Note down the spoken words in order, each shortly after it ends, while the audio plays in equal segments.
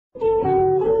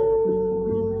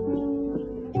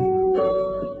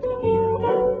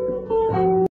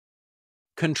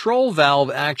Control valve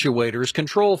actuators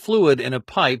control fluid in a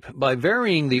pipe by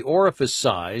varying the orifice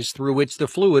size through which the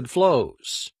fluid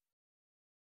flows.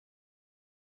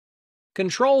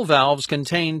 Control valves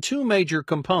contain two major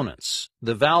components,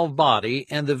 the valve body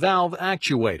and the valve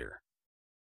actuator.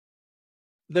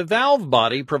 The valve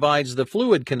body provides the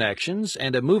fluid connections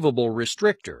and a movable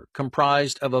restrictor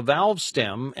comprised of a valve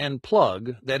stem and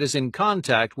plug that is in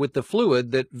contact with the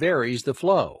fluid that varies the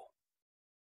flow.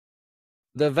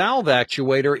 The valve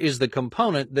actuator is the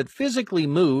component that physically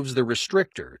moves the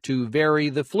restrictor to vary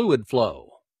the fluid flow.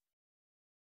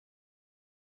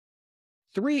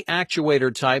 Three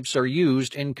actuator types are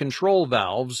used in control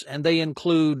valves, and they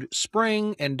include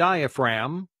spring and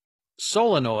diaphragm,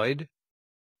 solenoid,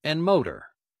 and motor.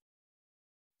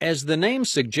 As the name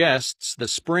suggests, the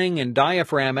spring and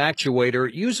diaphragm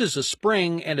actuator uses a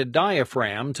spring and a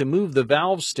diaphragm to move the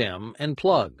valve stem and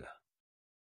plug.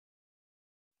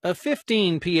 A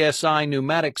 15 psi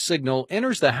pneumatic signal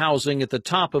enters the housing at the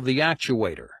top of the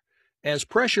actuator. As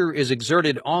pressure is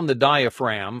exerted on the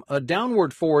diaphragm, a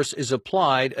downward force is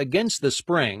applied against the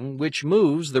spring, which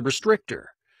moves the restrictor.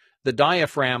 The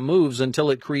diaphragm moves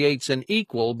until it creates an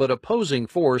equal but opposing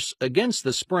force against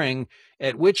the spring,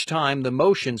 at which time the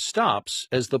motion stops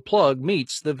as the plug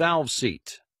meets the valve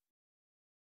seat.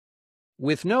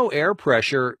 With no air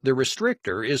pressure, the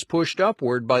restrictor is pushed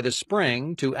upward by the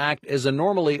spring to act as a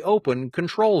normally open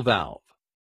control valve.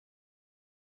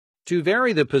 To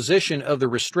vary the position of the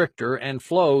restrictor and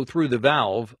flow through the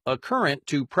valve, a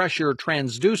current-to-pressure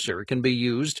transducer can be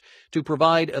used to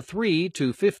provide a 3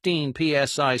 to 15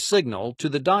 psi signal to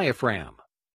the diaphragm.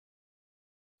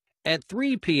 At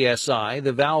 3 psi,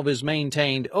 the valve is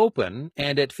maintained open,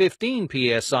 and at 15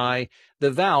 psi,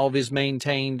 the valve is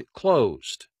maintained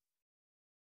closed.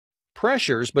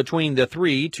 Pressures between the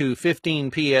 3 to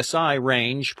 15 psi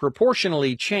range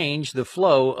proportionally change the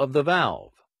flow of the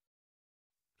valve.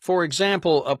 For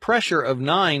example, a pressure of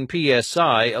 9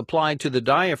 psi applied to the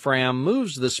diaphragm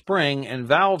moves the spring and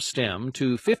valve stem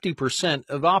to 50%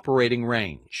 of operating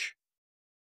range.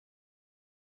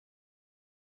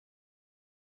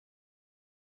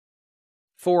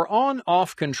 For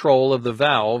on-off control of the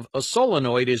valve, a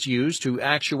solenoid is used to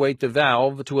actuate the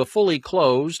valve to a fully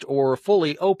closed or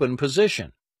fully open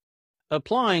position.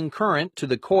 Applying current to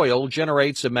the coil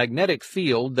generates a magnetic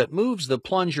field that moves the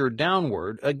plunger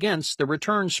downward against the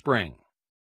return spring.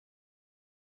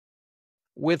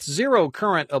 With zero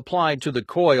current applied to the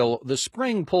coil, the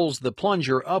spring pulls the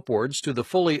plunger upwards to the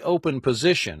fully open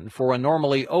position for a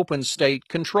normally open state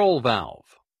control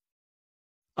valve.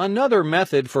 Another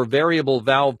method for variable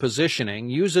valve positioning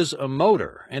uses a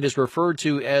motor and is referred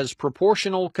to as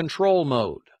proportional control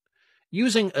mode.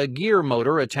 Using a gear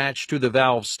motor attached to the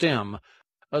valve stem,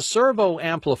 a servo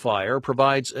amplifier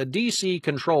provides a DC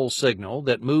control signal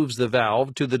that moves the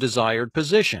valve to the desired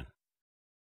position.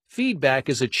 Feedback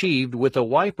is achieved with a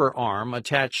wiper arm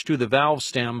attached to the valve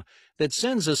stem that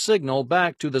sends a signal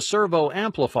back to the servo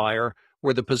amplifier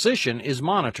where the position is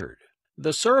monitored.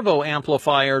 The servo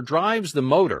amplifier drives the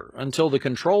motor until the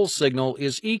control signal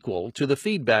is equal to the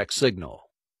feedback signal.